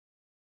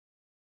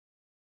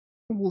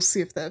We'll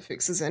see if that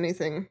fixes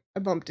anything.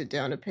 I bumped it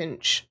down a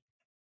pinch.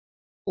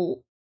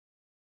 Oh.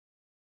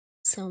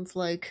 Sounds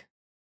like...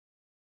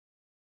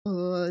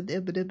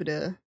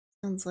 da-ba-da-ba-da.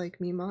 Sounds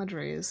like mi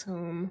madre is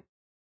home.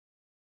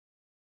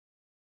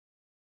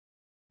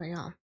 But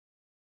yeah.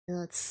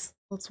 Let's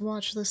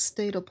watch this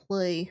state of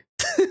play.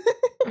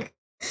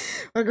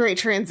 A great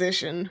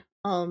transition.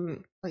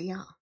 But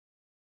yeah.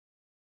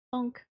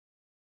 Funk.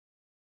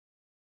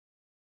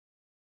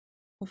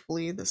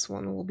 Hopefully this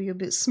one will be a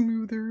bit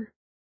smoother.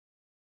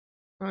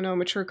 Oh no,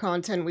 mature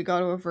content, we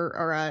gotta avert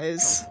our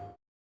eyes.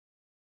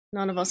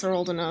 None of us are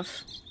old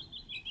enough.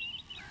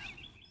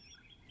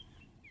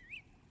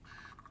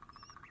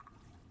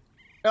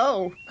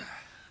 Oh!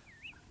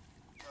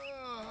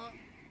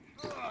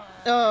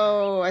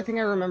 Oh, I think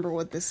I remember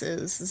what this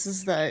is. This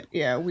is that,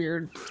 yeah,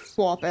 weird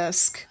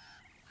QWOP-esque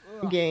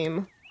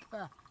game.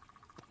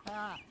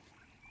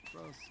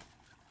 Gross.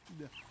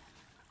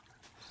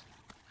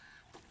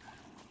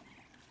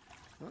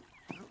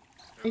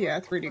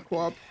 Yeah, 3D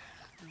QWOP.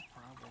 No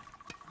problem.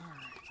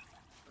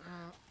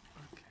 Alright.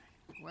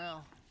 Okay.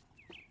 Well.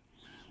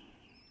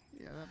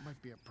 Yeah, that might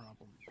be a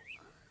problem.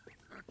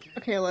 Okay.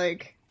 Okay,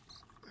 like...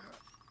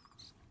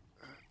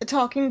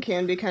 talking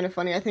can be kind of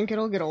funny. I think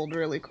it'll get old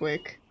really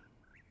quick.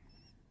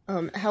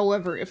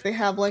 However, if they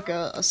have like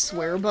a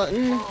swear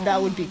button,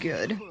 that would be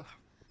good.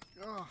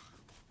 Oh,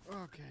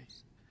 okay.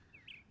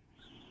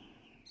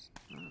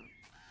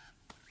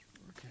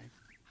 Okay.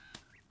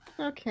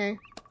 Okay.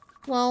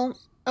 Well,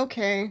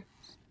 okay.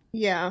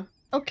 Yeah.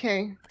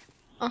 Okay.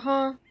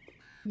 Uh-huh.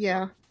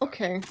 Yeah.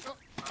 Okay.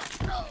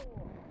 Oh,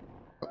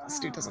 this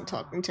dude doesn't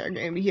talk the entire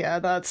game. Yeah,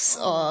 that's,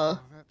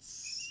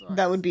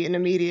 that would be an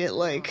immediate,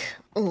 like,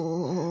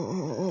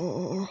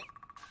 oh,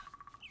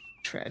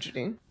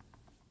 tragedy.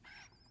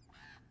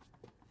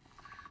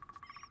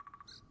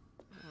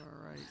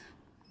 Alright.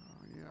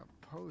 Oh, yeah,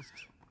 post.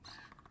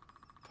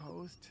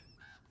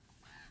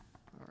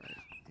 Alright,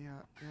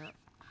 yeah,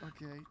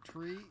 okay,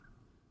 tree.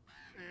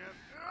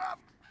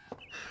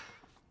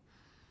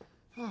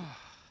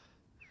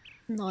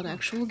 And Not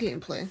actual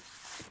gameplay.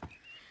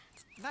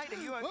 Nate,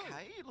 are you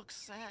okay? You look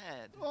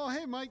sad. Oh,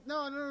 hey, Mike.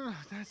 No,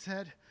 that's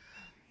sad.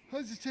 I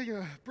was just taking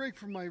a break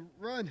from my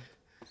run.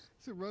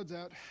 So road's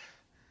out.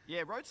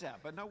 Yeah, road's out,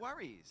 but no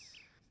worries.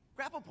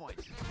 Grapple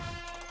points.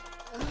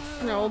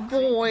 Oh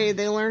boy,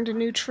 they learned a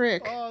new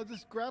trick. Oh,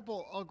 just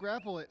grapple. I'll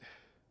grapple it.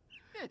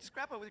 Yeah, just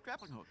grapple with a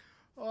grappling hook.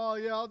 Oh,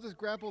 yeah, I'll just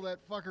grapple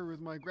that fucker with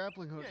my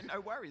grappling hook. Yeah,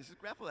 no worries. Just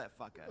grapple that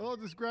fucker. I'll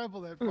just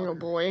grapple that fucker. Oh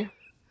boy.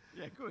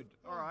 Yeah, good.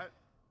 All right.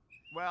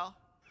 Well,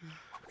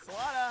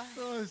 Salada.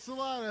 Oh,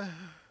 Salada.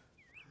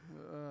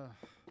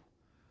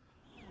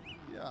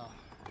 Yeah,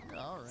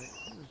 all right.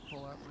 I'll just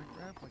pull out my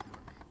grappling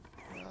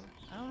hook.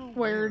 I don't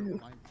know Weird. where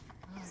my...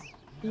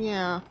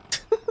 Yeah.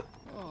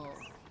 Oh,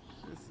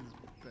 this is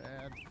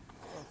bad.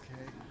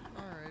 Okay,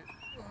 all right.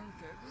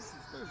 Okay,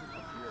 there's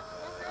enough here.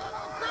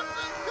 Oh,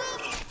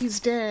 God, He's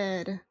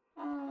dead.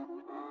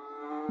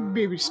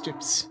 Baby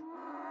steps.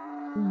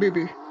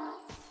 Baby.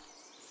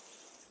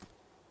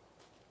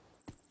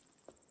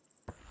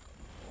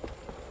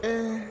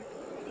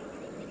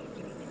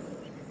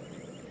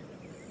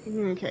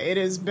 Okay, it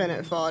is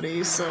Bennett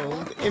Foddy,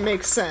 so it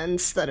makes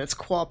sense that it's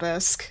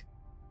QWOP-esque.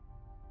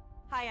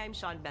 Hi, I'm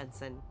Sean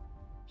Benson.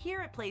 Here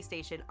at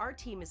PlayStation, our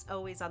team is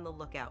always on the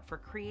lookout for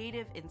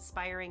creative,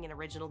 inspiring, and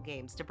original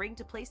games to bring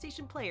to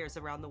PlayStation players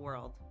around the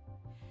world.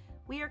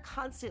 We are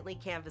constantly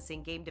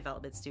canvassing game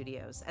development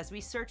studios as we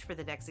search for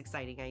the next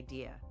exciting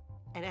idea.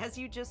 And as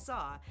you just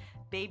saw,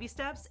 Baby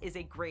Steps is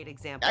a great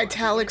example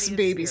Italics of the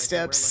Baby innovative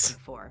spirit that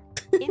Steps. we're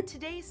looking for. In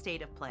today's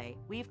State of Play,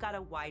 we've got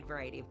a wide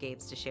variety of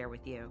games to share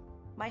with you.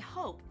 My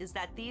hope is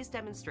that these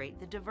demonstrate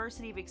the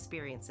diversity of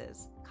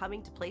experiences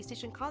coming to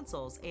PlayStation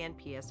consoles and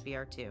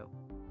PSVR 2.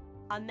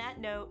 On that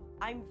note,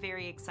 I'm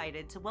very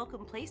excited to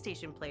welcome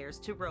PlayStation players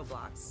to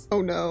Roblox.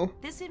 Oh no.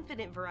 This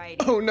infinite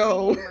variety Oh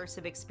no. of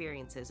immersive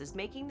experiences is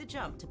making the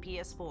jump to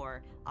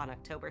PS4 on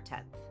October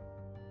 10th.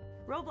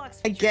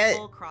 Roblox features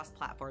full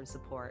cross-platform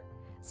support,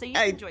 so you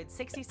can join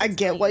 66 I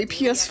get why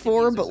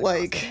PS4, but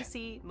like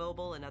PC,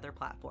 mobile, and other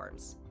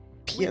platforms.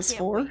 PS4?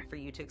 We can't wait for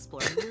you to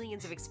explore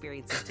millions of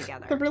experiences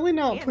together. They're really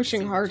not and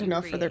pushing see what hard you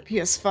enough for their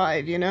create.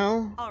 PS5, you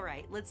know?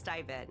 Alright, let's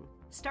dive in.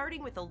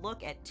 Starting with a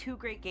look at 2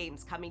 great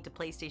games coming to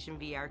PlayStation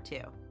VR 2.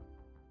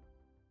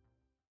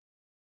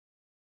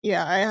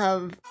 Yeah, I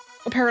have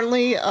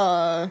apparently,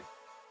 no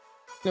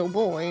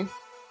boy.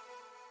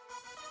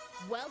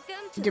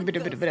 Welcome to Dibba the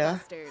dibba dibba da.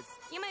 Ghostbusters.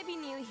 You might be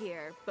new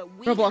here, but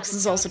we Roblox have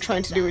is a also job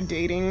trying to do a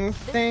dating The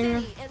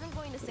thing. city isn't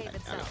going to save Down a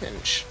itself.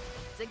 pinch.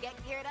 So get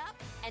geared up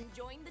and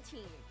join the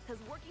team,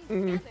 because working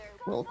Mm, together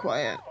a little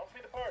quiet.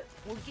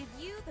 will give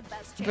you the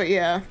best chance. But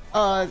yeah,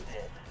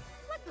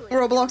 Luckily,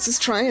 Roblox is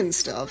trying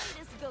stuff.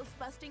 latest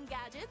ghost-busting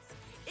gadgets,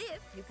 if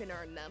you can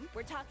earn them.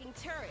 We're talking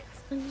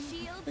turrets,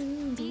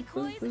 shields,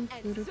 decoys,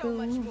 and so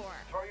much more.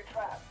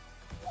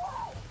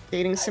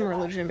 Dating sim or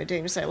legitimate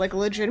dating site. Like a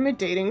legitimate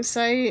dating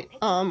site,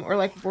 or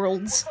like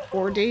Worlds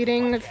for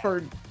dating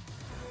for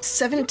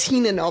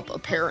 17 and up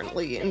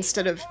apparently,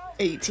 instead of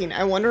 18.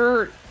 I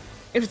wonder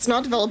If it's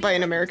not developed by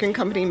an American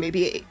company,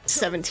 maybe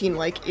 17,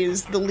 like,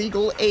 is the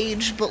legal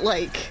age, but,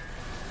 like,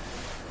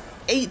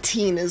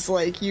 18 is,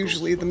 like,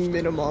 usually the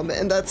minimum,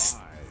 and that's,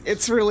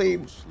 it's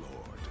really,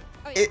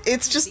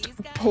 it's just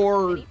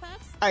poor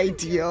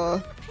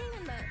idea.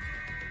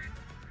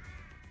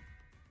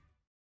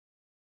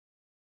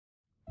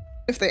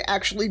 If they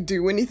actually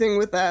do anything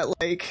with that,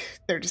 like,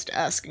 they're just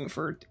asking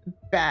for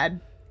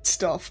bad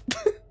stuff.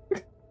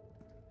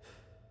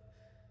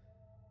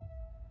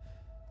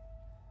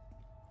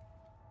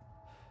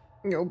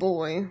 Oh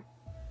boy.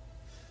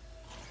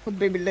 Oh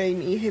baby, let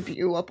me hit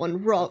you up on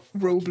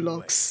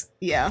Roblox.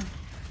 Yeah.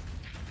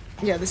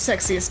 Yeah, the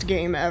sexiest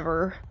game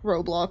ever,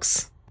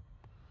 Roblox.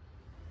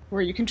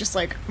 Where you can just,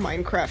 like,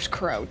 Minecraft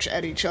crouch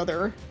at each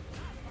other.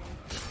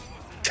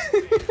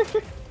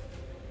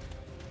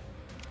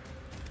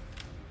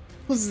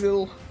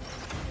 Zill.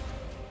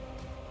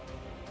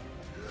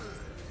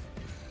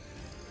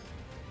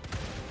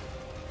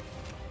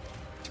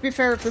 To be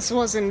fair, if this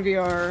was in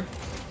VR,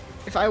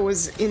 if I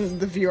was in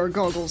the VR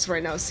goggles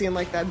right now, seeing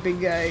like that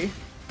big guy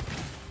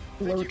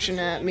lurching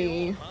at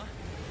me,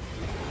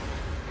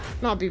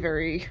 not be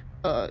very,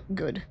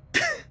 good.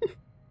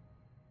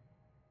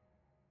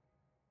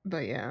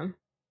 But yeah.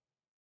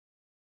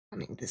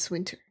 Coming this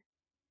winter.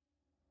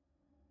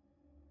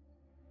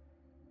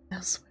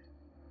 Elsewhere.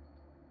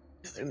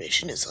 Another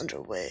mission is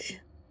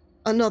underway.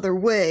 Another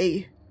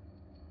way!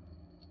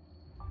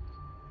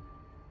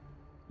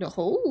 No.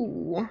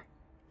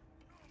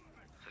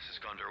 This is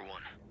Condor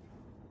 1.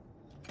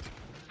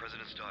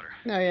 President's daughter.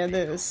 Oh yeah,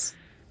 this.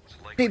 It's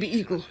likely Baby she's in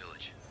Eagle. this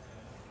village.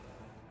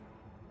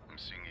 I'm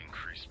seeing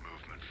increased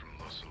movement from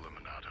Los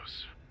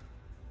Eliminados.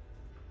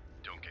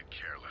 Don't get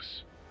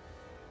careless.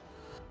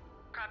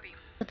 Copy.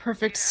 The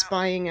perfect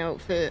spying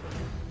outfit.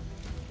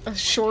 A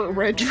short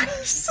red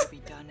dress. Be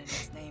done in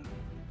his name.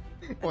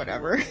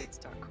 Whatever. It's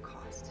dark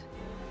cost.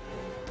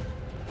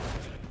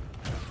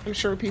 I'm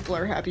sure people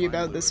are happy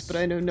about this, but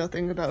I know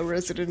nothing about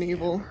Resident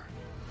Evil.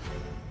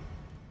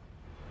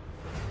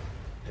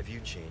 Have you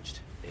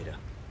changed, Ada?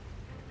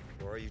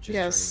 Or are you just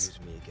Yes.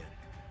 trying to use me again?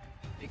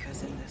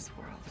 Because in this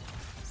world,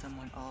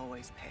 someone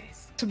always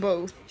pays. To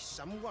both.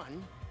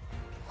 Someone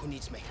who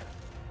needs my help.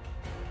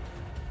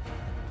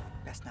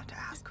 Best not to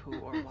ask who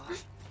or why.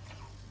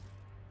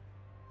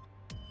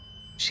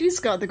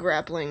 She's got the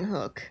grappling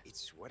hook.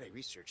 It's what I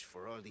researched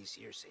for all these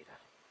years, Ada.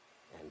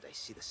 And I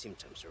see the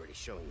symptoms already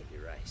showing in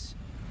your eyes.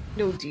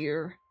 No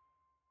dear.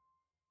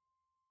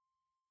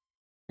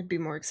 I'd be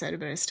more excited,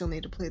 but I still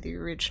need to play the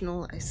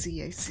original. I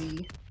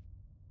see.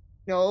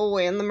 No,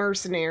 and the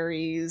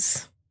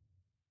mercenaries.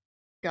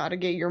 Gotta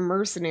get your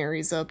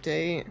mercenaries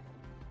update.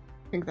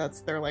 I think that's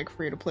their, like,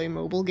 free-to-play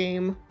mobile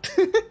game.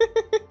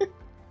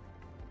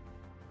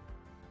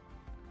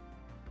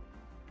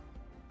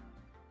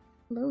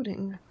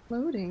 Loading.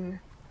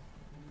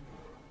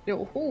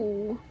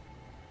 Yo-ho.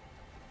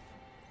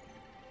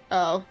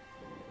 Oh.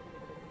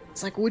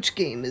 It's like, which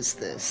game is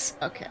this?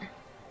 Okay.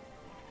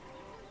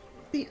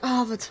 The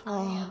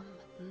Avatar.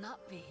 Not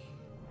V.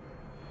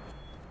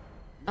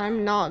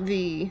 I'm not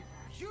V.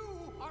 You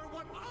are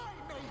what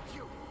I made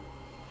you!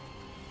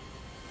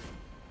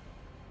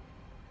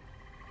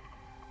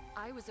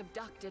 I was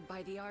abducted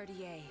by the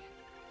RDA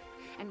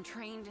and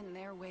trained in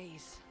their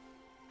ways.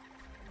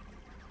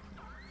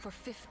 For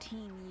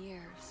 15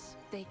 years,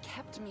 they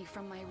kept me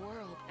from my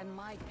world and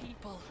my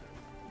people.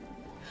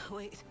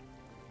 Wait.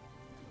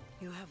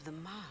 You have the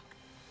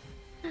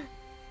mark.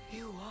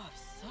 You are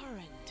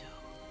Sorrento.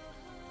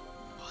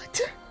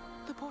 What?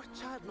 The poor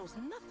child knows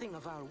nothing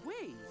of our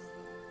ways.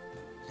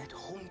 Let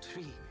Home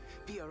Tree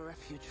be a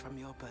refuge from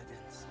your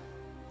burdens.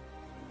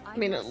 I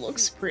mean, it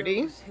looks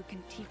pretty. Who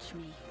can teach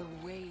me the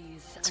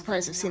ways I'm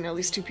surprised I've seen at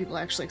least 2 people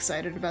actually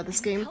excited about this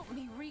game. Help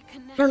me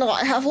reconnect. I don't know,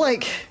 I have,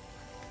 like...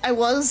 I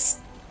was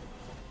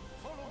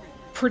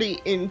pretty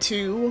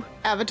into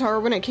Avatar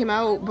when it came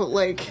out, but,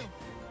 like...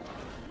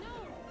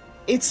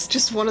 It's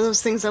just one of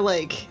those things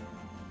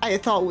I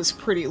thought was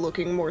pretty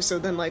looking more so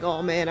than, like,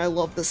 oh man, I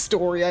love the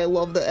story, I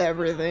love the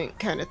everything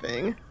kind of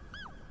thing.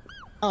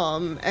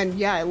 And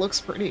yeah, it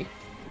looks pretty.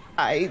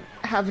 I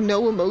have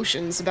no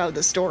emotions about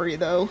the story,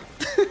 though.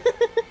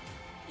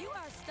 You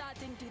are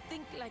starting to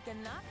think like a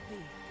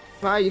Navi.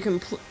 Wow, you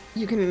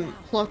can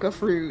pluck a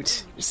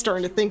fruit. You're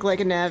starting to think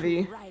like a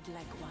Navi. Ride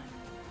like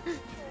one.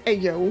 Hey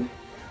yo.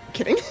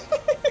 Kidding.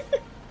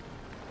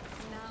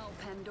 Now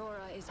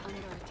Pandora is under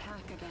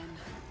attack again.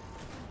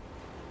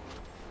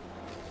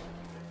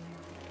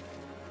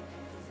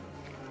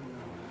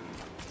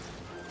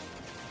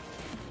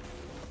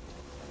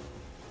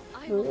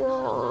 I will not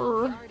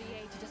allow the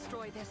RDA to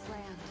destroy this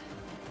land.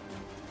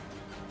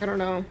 I don't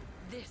know.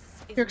 This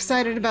If is you're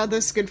excited my about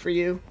this, good for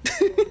you.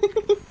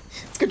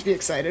 It's good to be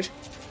excited.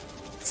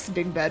 It's the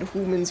big bad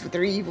humans with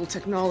their evil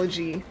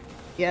technology.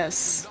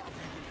 Yes.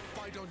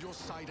 Fight on your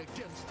side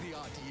against the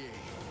RDA.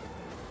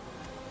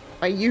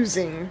 By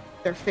using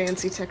their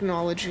fancy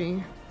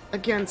technology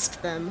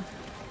against them.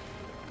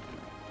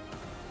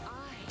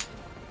 I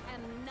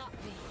am not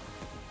thee,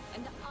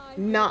 and I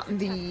Not will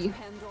protect thee.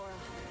 Pandora.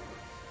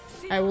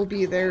 I will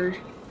be their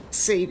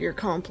savior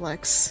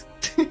complex.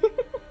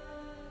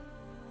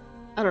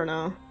 I don't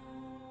know.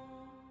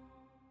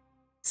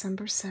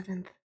 December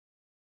 7th.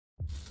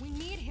 We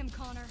need him,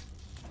 Connor.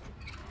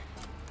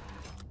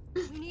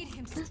 We need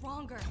him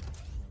stronger.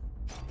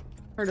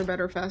 Harder,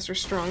 better, faster,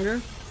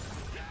 stronger.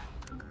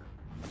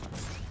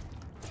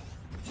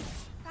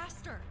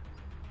 Faster.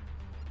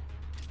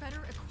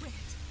 Better equipped.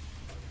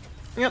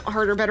 Yep,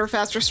 harder, better,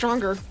 faster,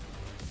 stronger.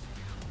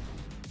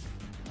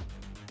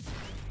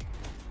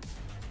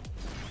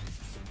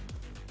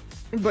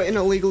 But in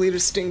a legally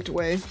distinct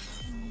way.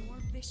 More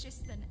vicious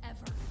than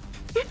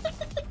ever.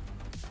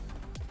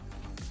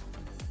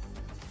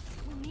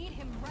 We need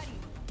him ready.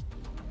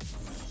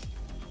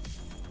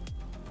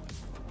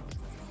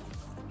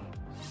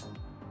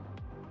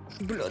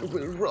 Blood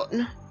will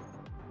run.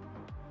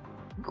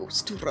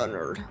 Ghost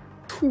runner.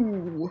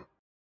 Pooh.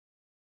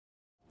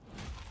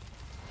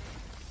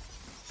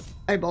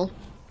 Eyeball.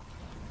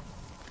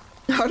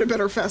 Harder,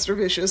 better, faster,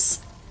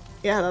 vicious.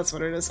 Yeah, that's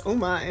what it is. Oh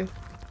my.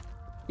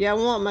 Yeah, I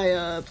want my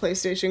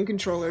PlayStation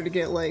controller to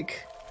get,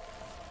 like,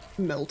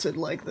 melted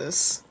like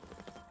this.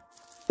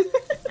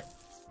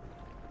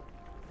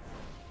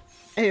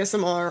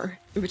 ASMR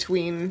in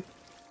between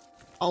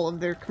all of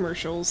their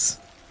commercials.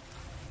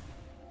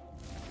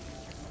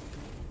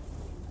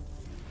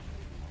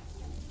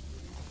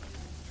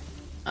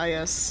 Ah,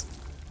 yes.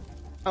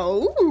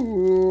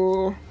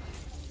 Oh!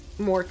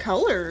 More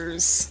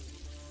colors!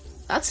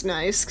 That's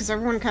nice, because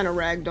everyone kind of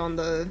ragged on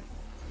the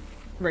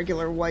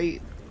regular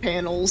white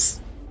panels.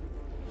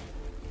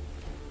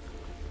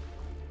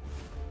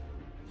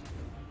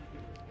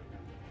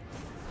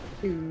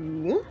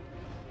 Ooh.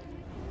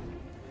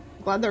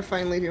 Glad they're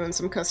finally doing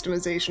some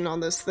customization on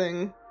this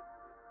thing.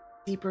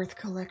 Deep Earth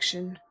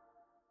Collection.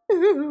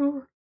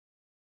 Ooh.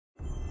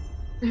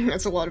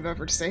 That's a lot of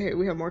effort to say, hey,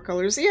 we have more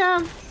colors.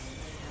 Yeah.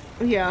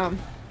 Yeah.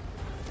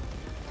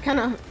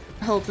 Kinda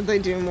hope that they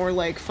do more,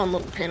 like, fun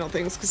little panel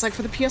things, because, like,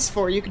 for the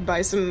PS4, you could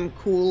buy some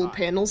cool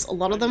panels. A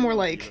lot of them were,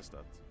 like,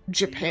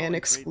 Japan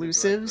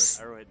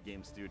exclusives,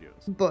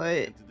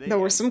 but there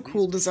were some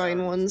cool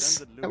design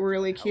ones that were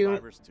really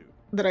cute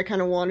that I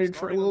kind of wanted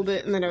for a little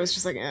bit, and then I was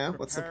just like, eh,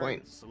 what's the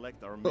point?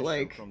 But,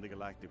 like,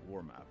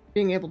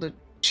 being able to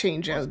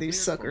change out these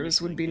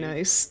suckers would be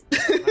nice.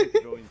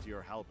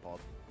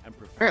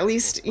 Or at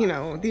least, you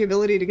know, the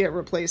ability to get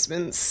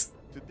replacements,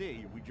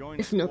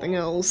 if nothing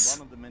else.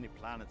 One of the many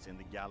planets in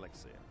the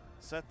galaxy,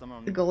 set them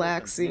on The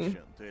galaxy.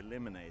 to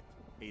eliminate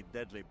a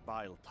deadly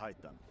bile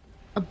titan.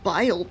 A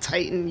bile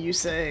titan, you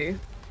say?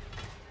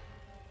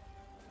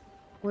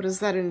 What does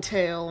that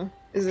entail?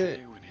 Is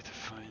it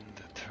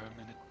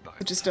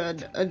just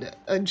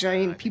a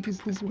giant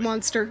pee-poo-poo-poo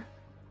monster?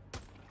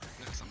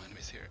 There's some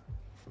enemies here.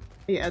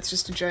 Yeah, it's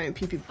just a giant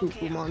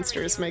pee-poo-poo-poo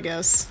monster, is my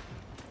guess.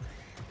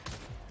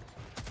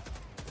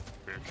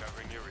 We're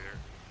covering your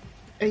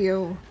rear.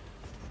 Ayo.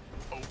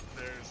 Oh,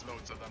 there's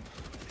loads of them.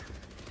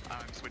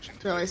 I'm switching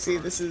to So I see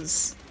this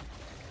is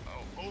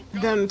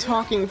God. them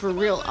talking for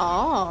real.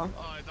 Ah.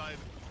 Oh, I died.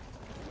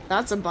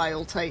 That's a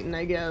bile titan,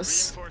 I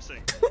guess.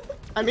 Reinforcing.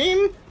 I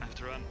mean, I have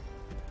to run.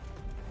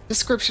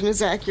 description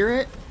is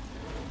accurate.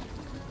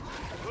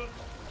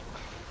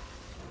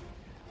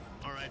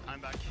 Alright, I'm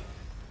back.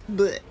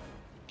 But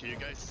Can you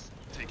guys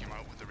take him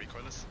out with the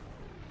recoilless?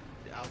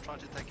 Yeah, I'll try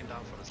to take him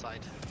down from the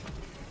side.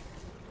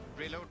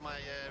 Reload my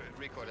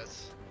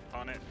recoilless.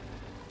 On it.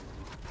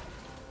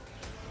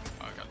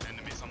 I got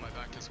enemies on my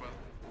back as well.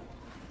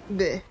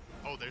 bleh.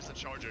 Oh, there's a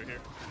charger here.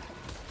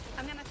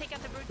 I'm gonna take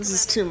out the brute. This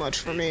is too much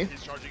for me.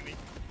 He's charging me.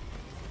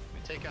 We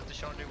take out the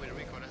charger with the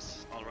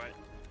recoilless. Alright.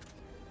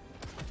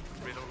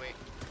 Reload way.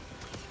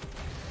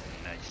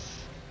 Nice.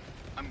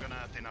 I'm gonna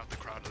thin out the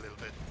crowd a little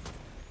bit.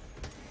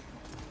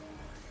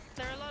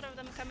 There are a lot of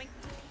them coming.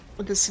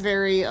 With this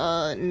very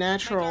My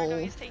natural.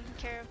 Gardo is taking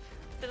care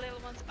of the little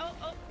ones. Oh,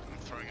 oh. I'm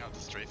throwing out the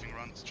strafing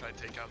run to try to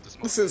take out the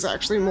small This is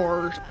actually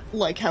more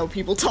like how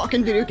people talk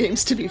in video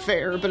games, to be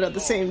fair, but at the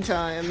same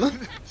time.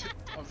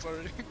 I'm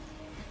sorry.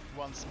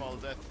 One small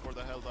death for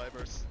the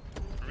Helldivers.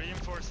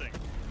 Reinforcing.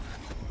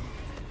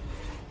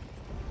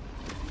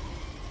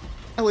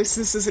 At least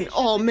this isn't,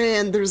 oh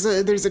man, there's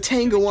a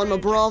tango on my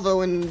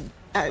Bravo and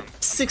at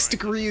 6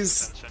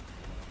 degrees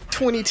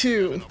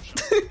 22.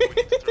 Throw in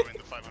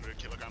the 500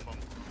 kilogram bomb.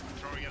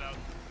 Throwing it out.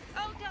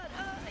 Oh god,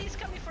 he's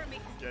coming for me.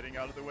 Getting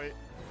out of the way.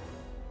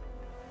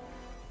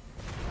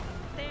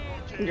 There.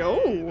 Okay, Yo.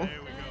 there we go.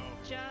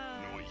 Good job.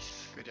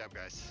 Nice. Good job,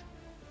 guys.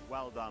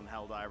 Well done,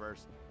 Helldivers.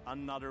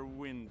 Another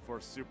win for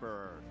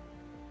Super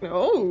Earth.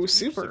 Oh, Each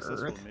Super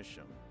successful Earth.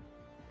 mission,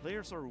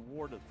 players are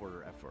rewarded for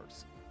their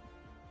efforts,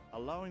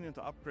 allowing them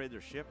to upgrade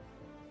their ship,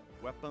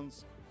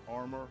 weapons,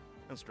 armor,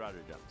 and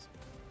stratagems,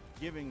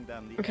 giving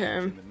them the Okay,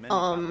 edge in the many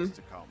battles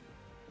to come.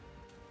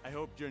 I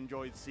hope you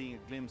enjoyed seeing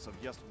a glimpse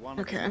of just one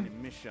of the Okay. many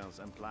missions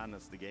and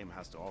planets the game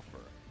has to offer.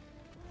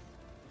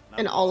 Now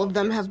And the all of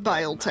them others have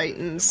bile manage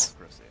titans.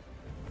 democracy.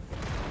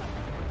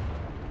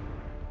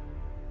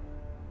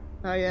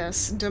 Ah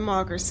yes,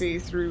 democracy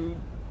through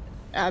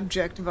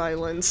abject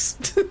violence.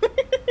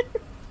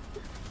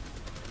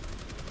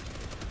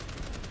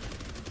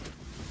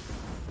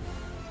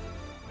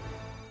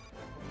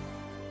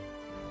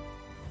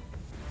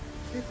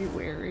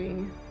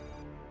 February.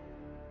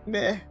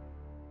 Meh.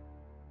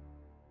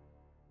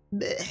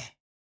 Meh.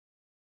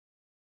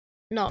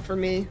 Not for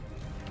me.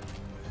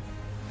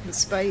 The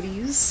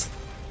Spideys.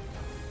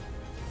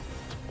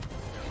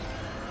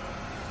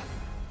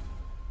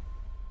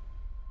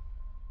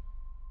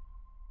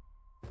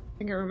 I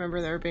think I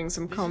remember there being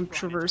some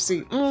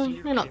controversy.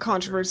 Not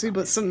controversy,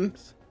 but some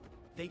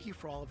Thank you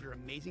for all of your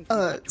amazing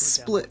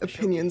split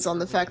opinions on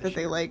the fact that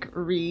they like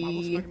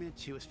did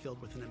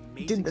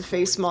the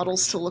face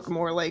models to look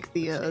more like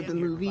the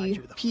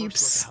movie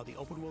peeps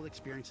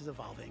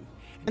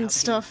and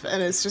stuff,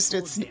 and it's just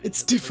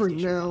it's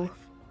different now.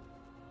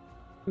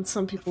 And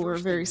some people were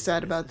very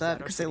sad about that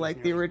because they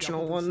like the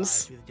original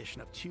ones. With the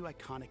addition of 2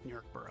 iconic New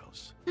York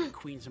boroughs,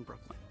 Queens and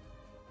Brooklyn.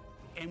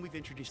 And we've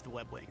introduced the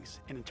web wings,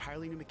 an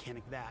entirely new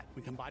mechanic that,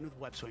 when combined with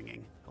web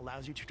swinging,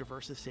 allows you to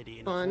traverse the city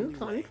in a whole new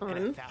way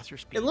and at faster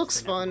speeds. It looks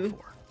than ever fun.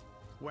 before.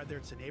 Whether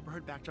it's a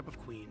neighborhood backdrop of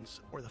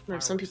Queens or the There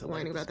are some fireworks people that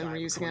light whining up about the them sky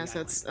of reusing Coney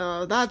assets.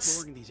 Island. That's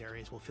Exploring these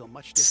areas will feel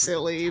much different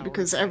silly than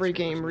because towering every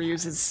game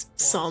skyscrapers reuses and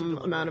some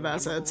also amount of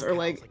delivering assets, or memorable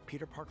like, towns like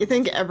Peter Parker you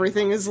think Wilson's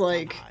everything Green is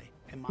Mountain like High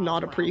and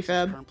not a Miles Morales'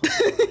 prefab. current place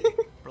of living,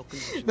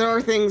 Brooklyn Vision. There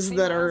are things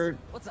that are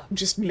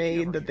just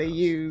made that they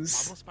use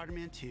Marvel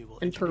Spider-Man 2 will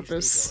and introduce the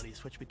purpose, ability to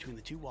switch between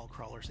the 2 wall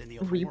crawlers in the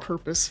open world.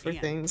 repurpose for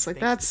And, things. Like,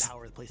 thanks to that's the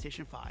power of the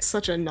PlayStation 5,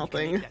 such a you can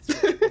nothing. make that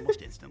switch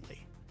almost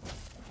instantly.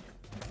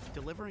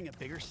 Delivering a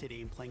bigger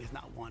city and playing as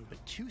not 1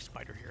 but 2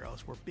 spider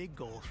heroes were big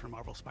goals for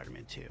Marvel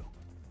Spider-Man 2.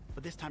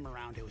 But this time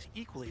around, it was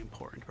equally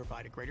important to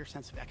provide a greater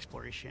sense of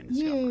exploration and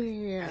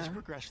discovery. As you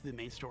progress through the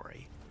main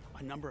story,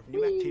 a number of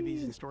new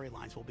activities and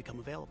storylines will become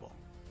available.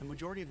 The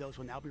majority of those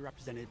will now be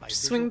represented by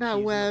Swing visual that cues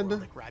in the web.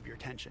 world that grab your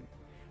attention,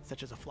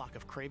 such as a flock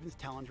of Kraven's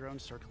Talon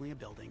drones circling a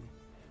building,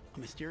 a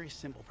mysterious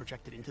symbol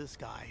projected into the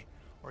sky,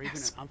 or even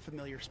an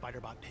unfamiliar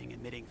spider-bot ping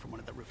emitting from one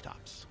of the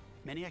rooftops.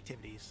 Many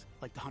activities,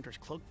 like the Hunter's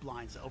cloaked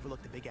blinds that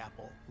overlook the Big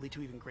Apple, lead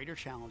to even greater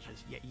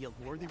challenges, yet yield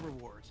worthy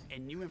rewards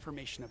and new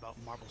information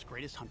about Marvel's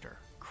greatest hunter,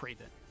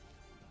 Kraven.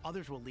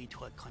 Others will lead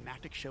to a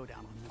climactic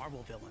showdown with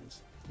Marvel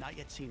villains not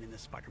yet seen in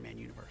this Spider-Man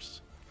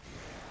universe.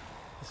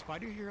 The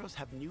Spider Heroes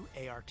have new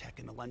AR tech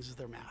in the lenses of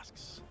their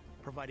masks,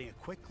 providing a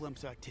quick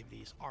glimpse of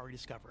activities already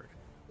discovered,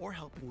 or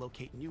helping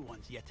locate new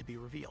ones yet to be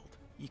revealed.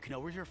 You can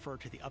always refer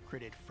to the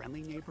upgraded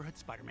Friendly Neighborhood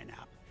Spider-Man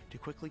app to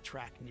quickly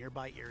track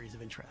nearby areas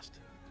of interest.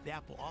 The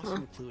app will also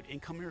include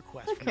incoming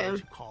requests from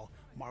those who call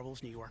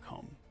Marvel's New York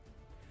home.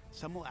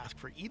 Some will ask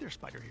for either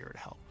spider hero to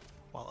help,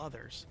 while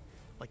others,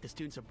 like the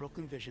students of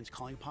Brooklyn Vision's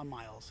Calling Upon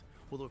Miles,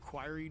 will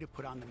require you to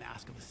put on the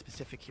mask of a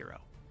specific hero.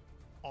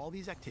 All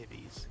these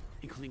activities,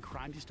 including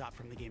crimes you stop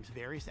from the game's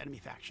various enemy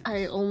factions,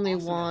 I only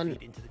also now want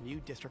feed into the new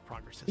district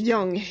progress system.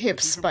 young hip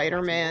which even provides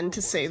Spider-Man more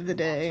to save the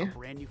rewards and day. unlocks a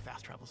brand new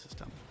fast travel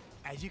system.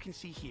 As you can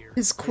see here,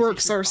 His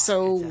quirks PlayStation are 5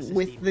 so and SSD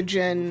with the move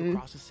Gen,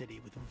 across the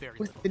city with very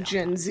with little the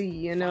Gen downtime. Z,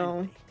 you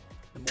know.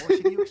 The more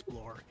city you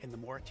explore and the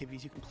more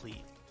activities you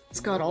complete, It's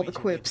got all the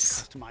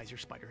quips customize your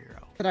spider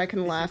hero. that I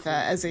can laugh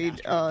at as a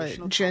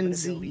Gen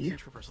Z. What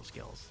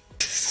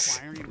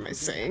What am I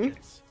saying?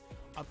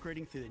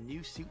 Upgrading through the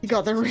new suit. You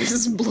got the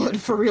racist blood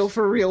for real,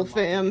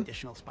 fam.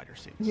 Additional spider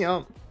suits.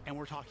 Yup. And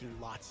we're talking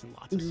lots and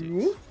lots of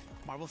suits. Ooh.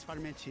 Marvel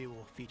Spider-Man 2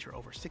 will feature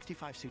over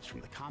 65 suits from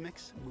the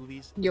comics,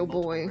 movies, Yo, and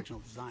multiple boy. original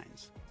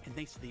designs. And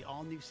thanks to the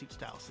all-new suit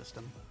style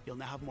system, you'll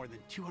now have more than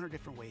 200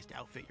 different ways to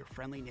outfit your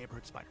friendly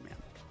neighborhood Spider-Man.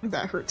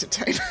 That hurt to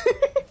type.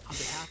 On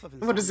behalf of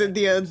What is it?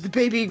 The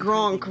baby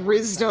Gronk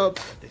rizzed up.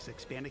 this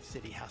expanded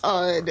city has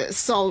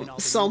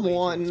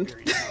someone.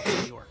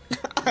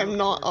 I'm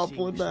not up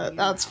with that.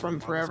 That's from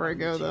forever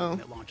ago, though.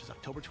 that launches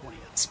October 20th.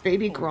 It's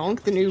baby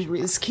Gronk, the new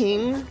Riz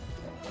King.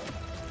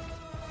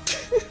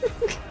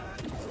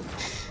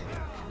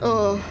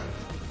 Oh,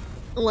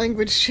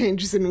 language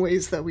changes in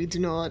ways that we do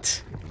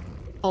not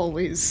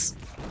always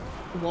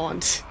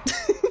want.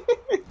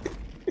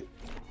 Be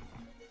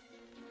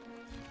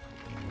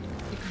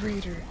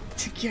greater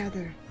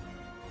together.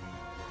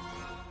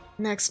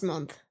 Next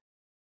month.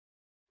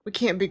 We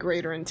can't be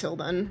greater until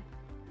then.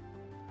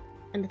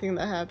 Anything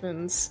that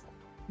happens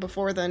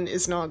before then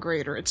is not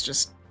greater, it's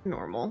just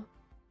normal.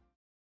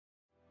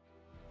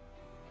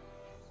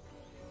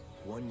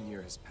 1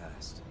 year has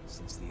passed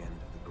since the end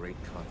of the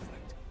great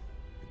conflict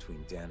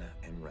between Dana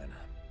and Rena.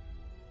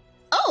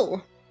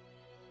 Oh!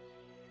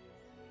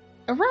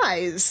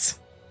 Arise!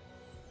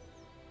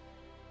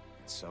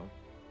 And so,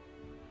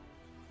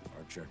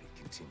 our journey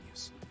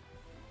continues.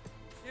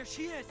 There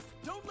she is!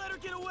 Don't let her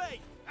get away!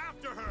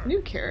 After her!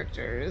 New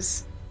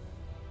characters.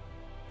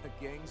 The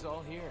gang's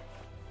all here.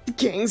 The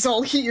gang's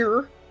all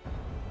here.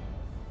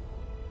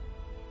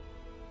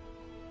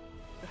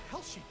 The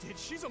hell she did?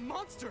 She's a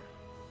monster!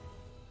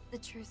 The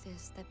truth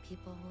is that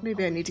people will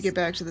Maybe I need to get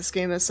back to this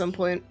game at some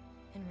point.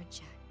 and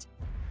reject.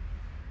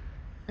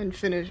 And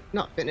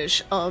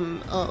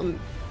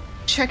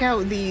check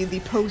out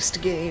the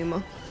post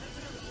game.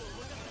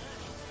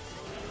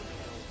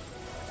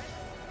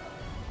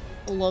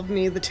 Love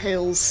Me the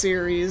Tales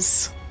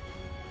series.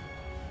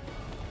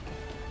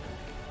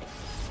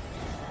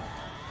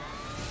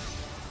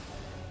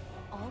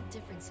 All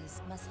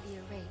differences must be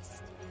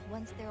erased.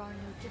 Once there are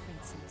no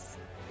differences,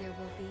 there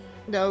will be...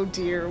 No,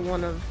 dear,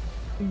 one of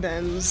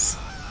them's.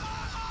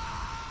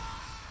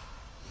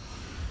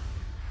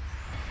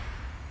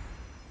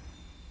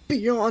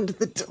 Beyond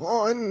the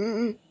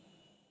Dawn.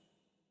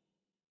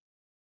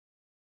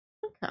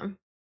 Okay.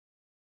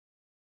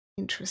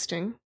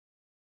 Interesting.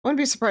 I wouldn't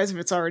be surprised if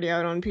it's already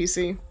out on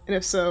PC, and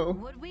if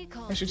so,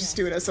 I should just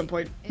do it at some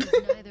point. Is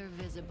neither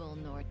visible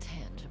nor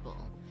tangible,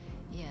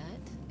 yet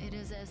it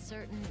is as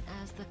certain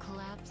as the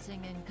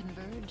collapsing and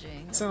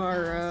converging of So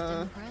our, past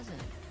and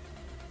present.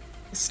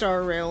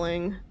 Star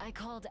railing. I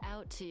called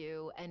out to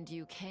you and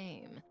you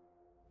came.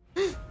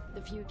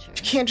 The future.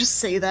 You can't just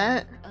say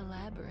that. A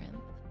labyrinth.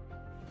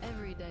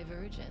 Every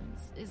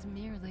divergence is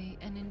merely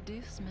an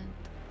inducement.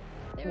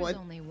 There's What?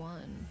 only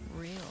one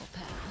real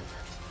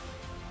path.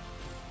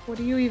 What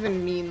do you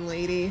even mean,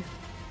 lady?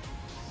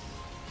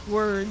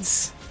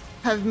 Words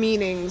have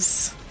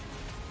meanings.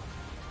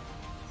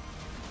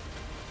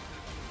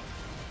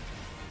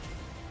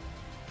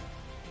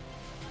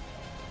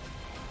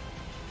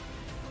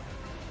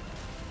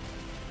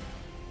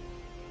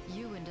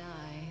 You and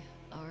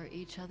I are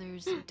each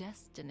other's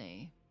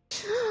destiny.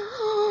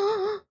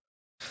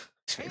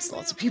 Makes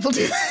lots of people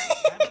do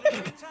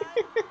that.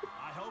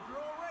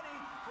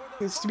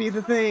 Used to be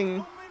the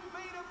thing.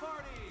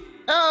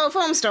 Oh,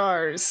 foam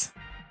stars!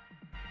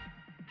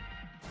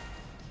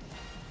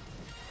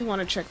 I want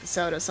to check this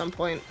out at some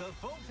point. The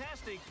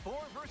Foamtastic 4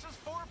 versus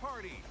 4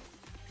 party.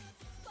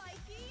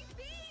 Spiky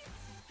beats!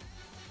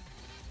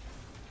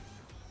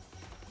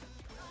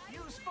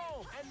 Use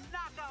foam and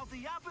knock out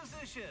the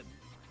opposition.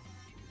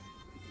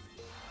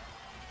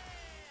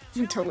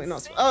 I'm totally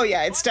not. Oh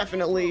yeah, it's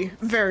definitely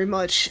very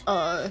much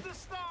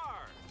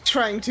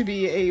trying to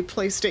be a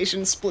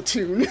PlayStation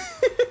Splatoon.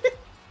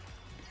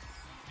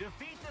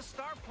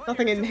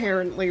 Nothing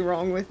inherently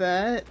wrong with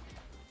that.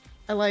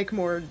 I like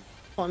more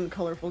fun,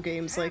 colorful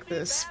games like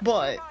this,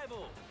 but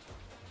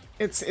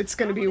it's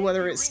gonna be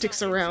whether it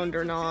sticks around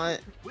or not.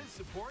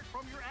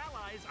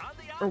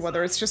 Or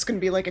whether it's just gonna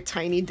be like a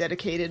tiny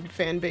dedicated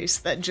fan base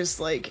that just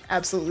like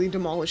absolutely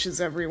demolishes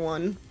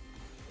everyone.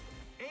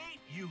 8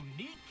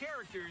 unique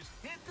characters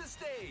hit the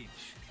stage.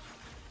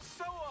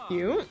 Soa.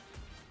 Cute.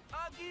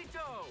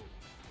 Agito.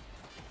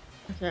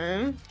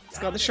 Okay. It's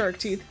got the shark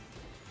teeth.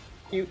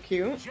 Cute,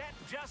 cute. Jet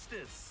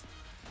Justice.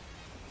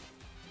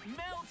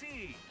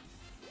 Melty.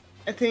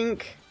 I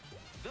think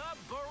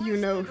you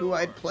know who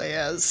I'd play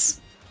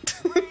as.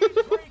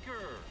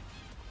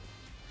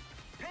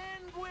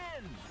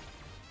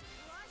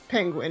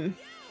 Penguin.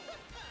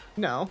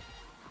 No.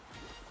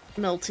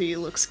 Melty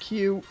looks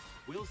cute.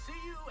 We'll see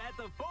you at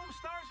the Foam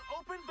Stars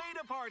Open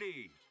Beta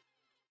Party.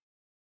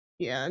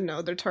 Yeah,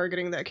 no, they're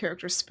targeting that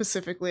character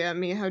specifically at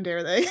me. How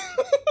dare they?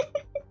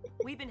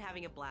 We've been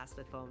having a blast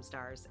with Foam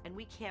Stars, and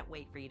we can't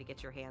wait for you to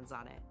get your hands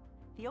on it.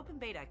 The open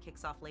beta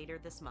kicks off later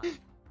this month.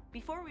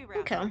 Before we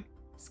wrap up,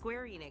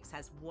 Square Enix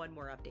has one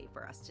more update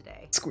for us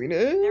today. Square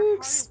They're hard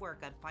Enix? at work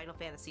on Final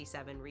Fantasy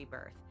VII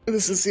Rebirth.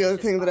 This is the other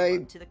thing that I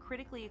To the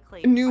critically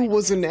acclaimed knew Final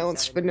was Fantasy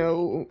announced, VII but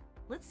no,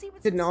 Let's see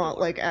what's did in not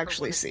store like for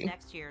actually one of see.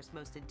 next year's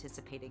most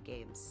anticipated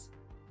games.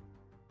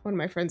 One of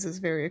my friends is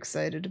very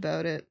excited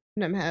about it,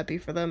 and I'm happy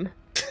for them.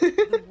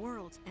 The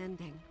world's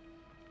ending.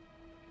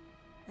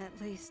 At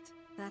least,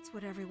 that's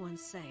what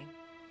everyone's saying.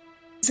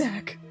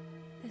 Zach.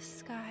 This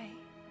sky,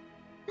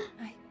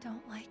 I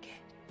don't like it.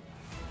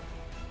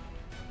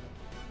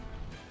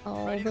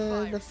 All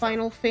the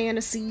Final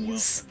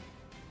Fantasies.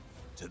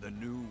 To the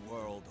New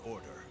World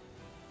Order.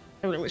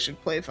 I really should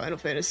play Final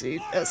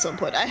Fantasy at some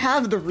point. I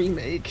have the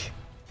remake.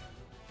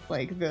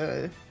 Like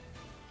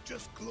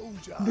Just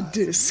close your the eyes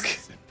disc. and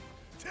listen.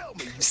 Tell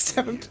me you Just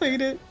can haven't hear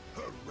played it.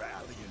 her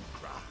rallying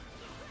cry.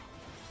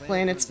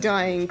 Planet's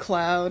dying,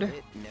 Cloud. And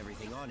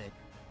everything on it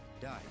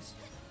dies.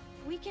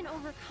 We can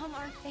overcome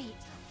our fate.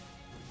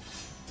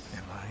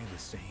 Am I the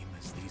same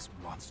as these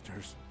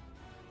monsters?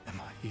 Am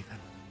I even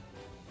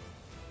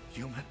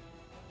human?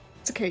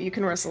 It's okay, you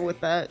can wrestle with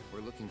that.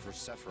 We're looking for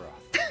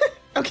Sephiroth.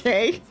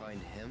 Okay.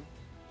 Find him?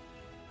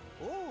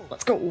 Oh,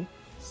 Let's go.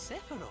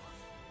 Sephiroth.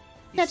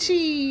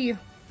 Catchy!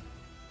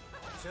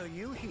 So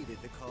you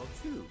heeded the call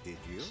too, did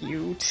you?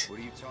 Cute. What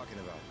are you talking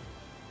about?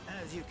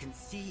 As you can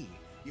see,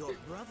 your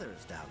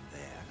brothers down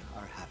there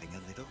are having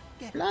a little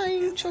get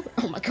Flying children.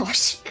 Oh my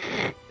gosh.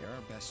 They're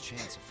our best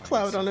chance of finding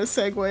Cloud on a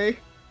Segway.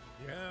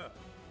 Yeah.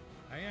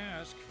 I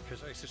ask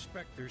because I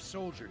suspect there's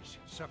soldiers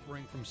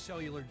suffering from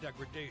cellular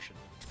degradation.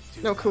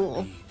 Do No, not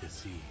cool. be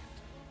deceived.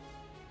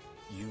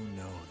 You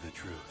know the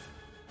truth.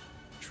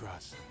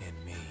 Trust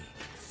in me.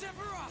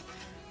 Sephiroth!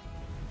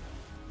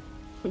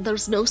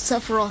 There's no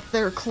Sephiroth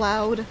there,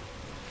 Cloud.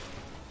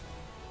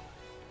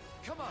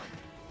 Come on.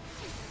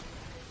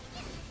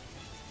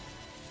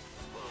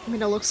 I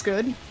mean, it looks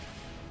good.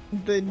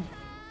 The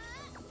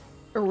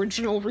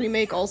original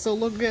remake also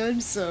looked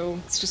good, so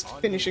it's just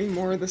finishing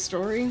more of the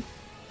story.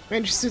 I'm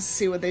interested to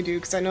see what they do,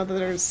 because I know that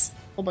there's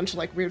a whole bunch of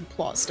like weird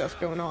plot stuff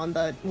going on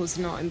that was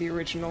not in the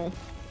original.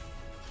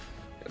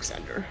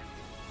 Alexander.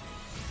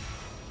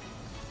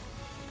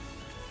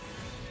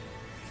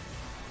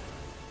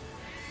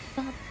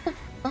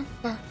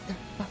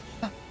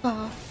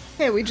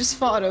 Hey, we just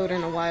fought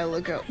Odin a while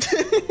ago.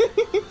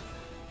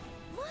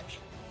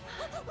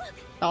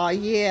 Aw,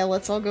 yeah,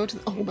 let's all go to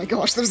the— oh my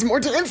gosh, there's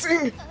more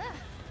dancing!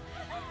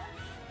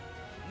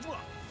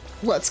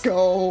 Let's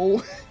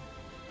go!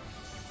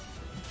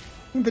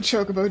 The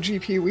Chocobo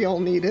GP we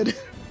all needed.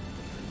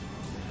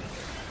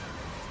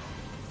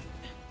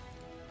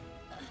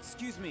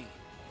 Excuse me.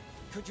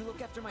 Could you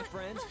look after my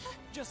friend?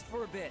 Just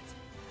for a bit.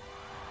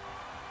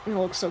 It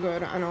looks so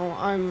good. I know,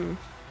 I'm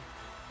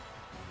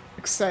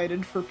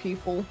excited for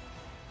people.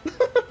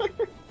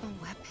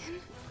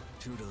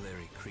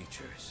 Tutelary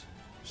creatures.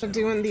 I'm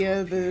doing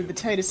the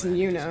Titus and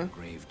Yoonia.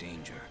 Grave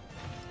danger.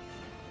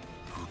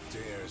 Who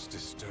dares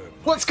disturb?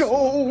 Let's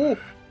go!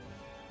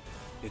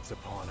 It's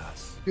upon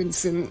us.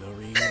 Vincent. The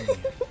reunion.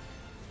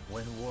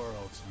 When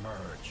worlds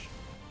merge.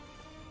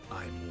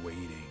 I'm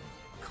waiting,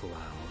 Cloud.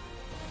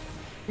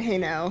 Hey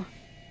now.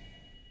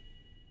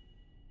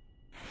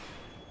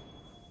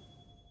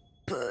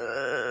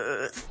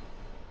 Birth.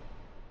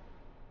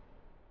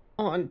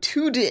 On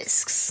 2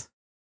 discs.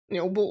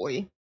 Oh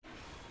boy.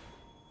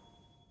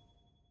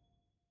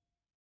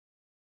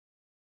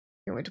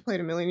 Can't wait to play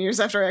it a million years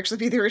after I actually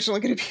beat the original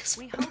and get a PS5.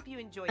 We hope you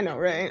enjoyed I know,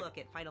 right? look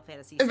at Final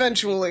Fantasy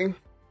Eventually.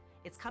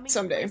 It's coming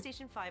someday. to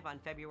PlayStation 5 on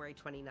February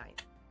 29th.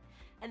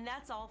 And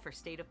that's all for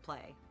State of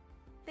Play.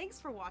 Thanks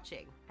for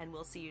watching, and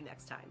we'll see you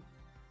next time.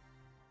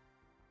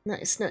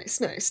 Nice,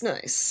 nice, nice,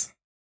 nice.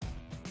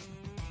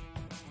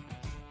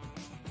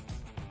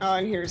 Oh,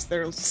 and here's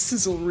their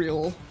sizzle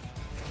reel.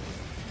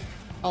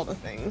 All the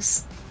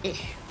things. Eh.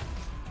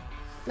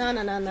 Na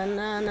na na na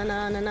na na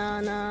na na na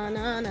na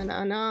na na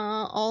na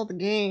na. All the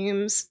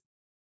games.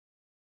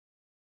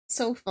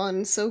 So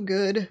fun, so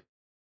good.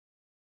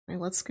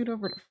 Alright, let's scoot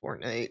over to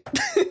Fortnite.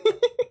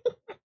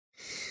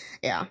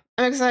 Yeah,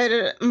 I'm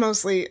excited,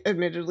 mostly,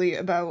 admittedly,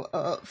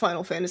 about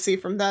Final Fantasy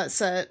from that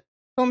set.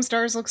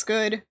 Homestars looks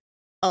good.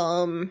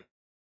 What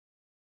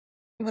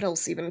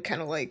else even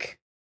kind of like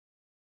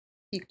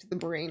piqued the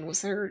brain?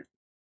 Was there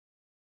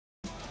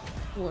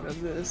what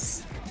of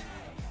this?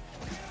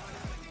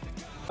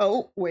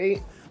 Oh,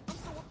 wait.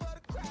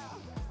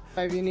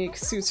 5 unique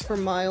suits for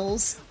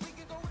Miles.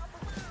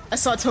 I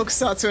saw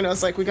Tokusatsu and I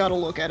was like, we gotta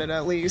look at it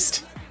at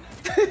least.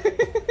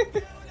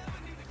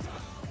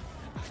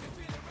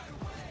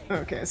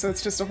 Okay, so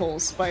it's just a whole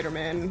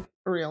Spider-Man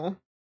reel.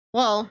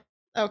 Well,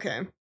 okay.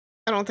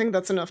 I don't think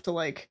that's enough to,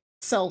 like,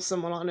 sell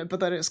someone on it,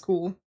 but that is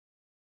cool.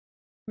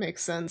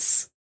 Makes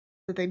sense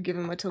that they'd give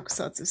him a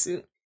Tokusatsu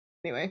suit.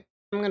 Anyway,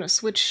 I'm gonna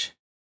switch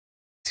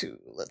to,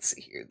 let's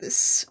see here,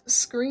 this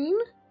screen.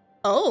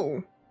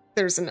 Oh,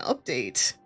 there's an update.